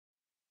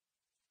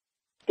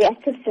The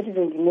active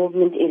citizens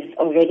movement is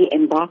already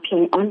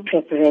embarking on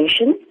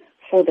preparations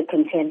for the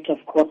contempt of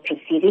court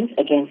proceedings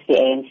against the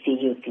ANC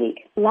Youth League.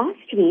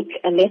 Last week,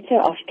 a letter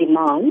of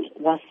demand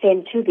was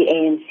sent to the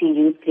ANC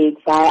Youth League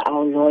via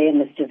our lawyer,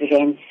 Mr.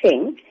 Viren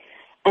Singh,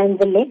 and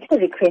the letter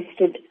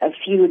requested a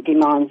few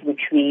demands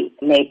which we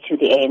made to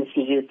the ANC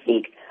Youth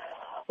League.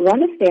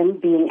 One of them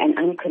being an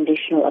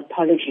unconditional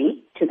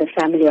apology to the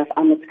family of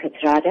Ahmed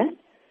Kathrada,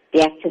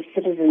 the active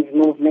citizens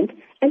movement,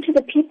 and to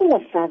the people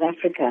of South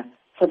Africa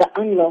for the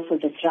unlawful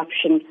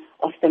disruption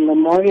of the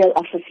memorial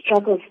of a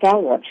struggle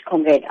stalwart,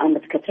 Comrade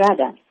Ahmed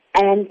Kathrada.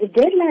 And the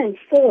deadline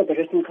for the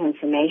written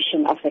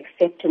confirmation of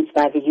acceptance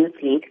by the Youth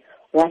League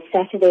was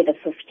Saturday the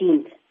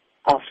 15th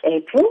of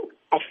April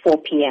at 4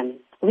 p.m.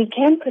 We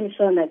can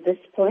confirm at this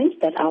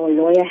point that our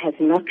lawyer has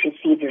not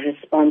received a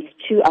response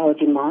to our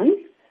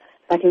demands,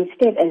 but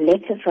instead a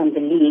letter from the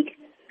League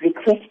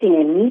requesting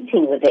a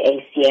meeting with the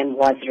ACM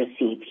was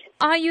received.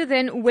 Are you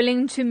then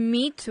willing to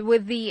meet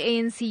with the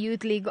ANC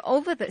Youth League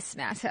over this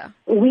matter?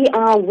 We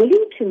are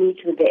willing to meet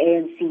with the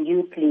ANC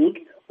Youth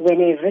League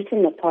when a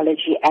written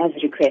apology as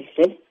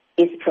requested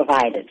is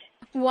provided.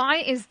 Why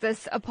is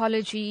this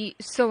apology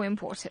so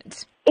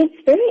important? It's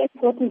very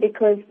important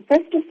because,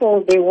 first of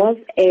all, there was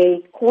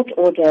a court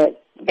order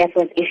that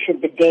was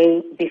issued the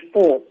day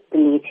before the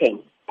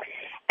meeting.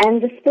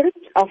 And the spirit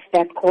of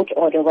that court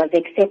order was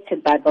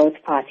accepted by both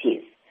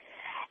parties.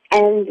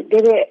 And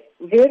there were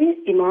various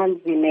demands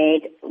we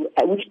made,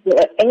 which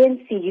the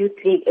ANC Youth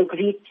League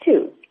agreed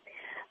to.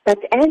 But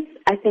as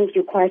I think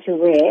you're quite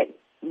aware,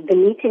 the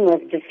meeting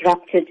was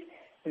disrupted.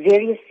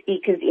 Various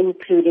speakers,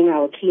 including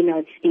our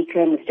keynote speaker,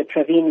 Mr.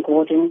 Praveen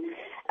Gordon,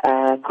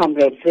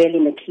 Comrade Zweli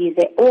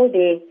Mkhize, all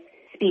their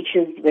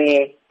speeches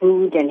were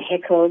booed and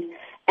heckled,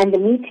 and the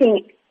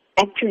meeting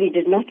actually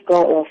did not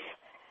go off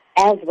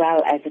as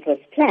well as it was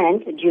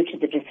planned due to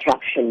the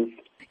disruptions.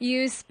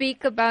 You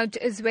speak about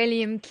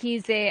Zweli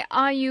Mkhize.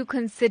 Are you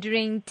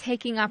considering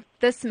taking up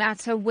this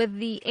matter with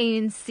the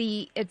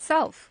ANC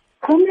itself?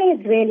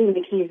 Comrade Zweli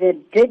Mkhize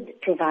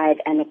did provide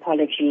an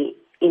apology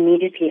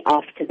immediately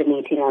after the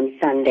meeting on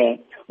Sunday.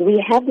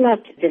 We have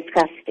not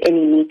discussed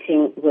any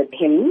meeting with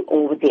him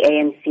or with the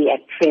ANC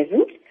at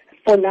present.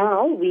 For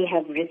now, we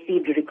have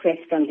received a request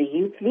from the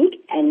Youth League,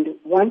 and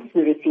once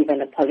we receive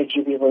an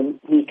apology, we will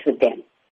meet with them.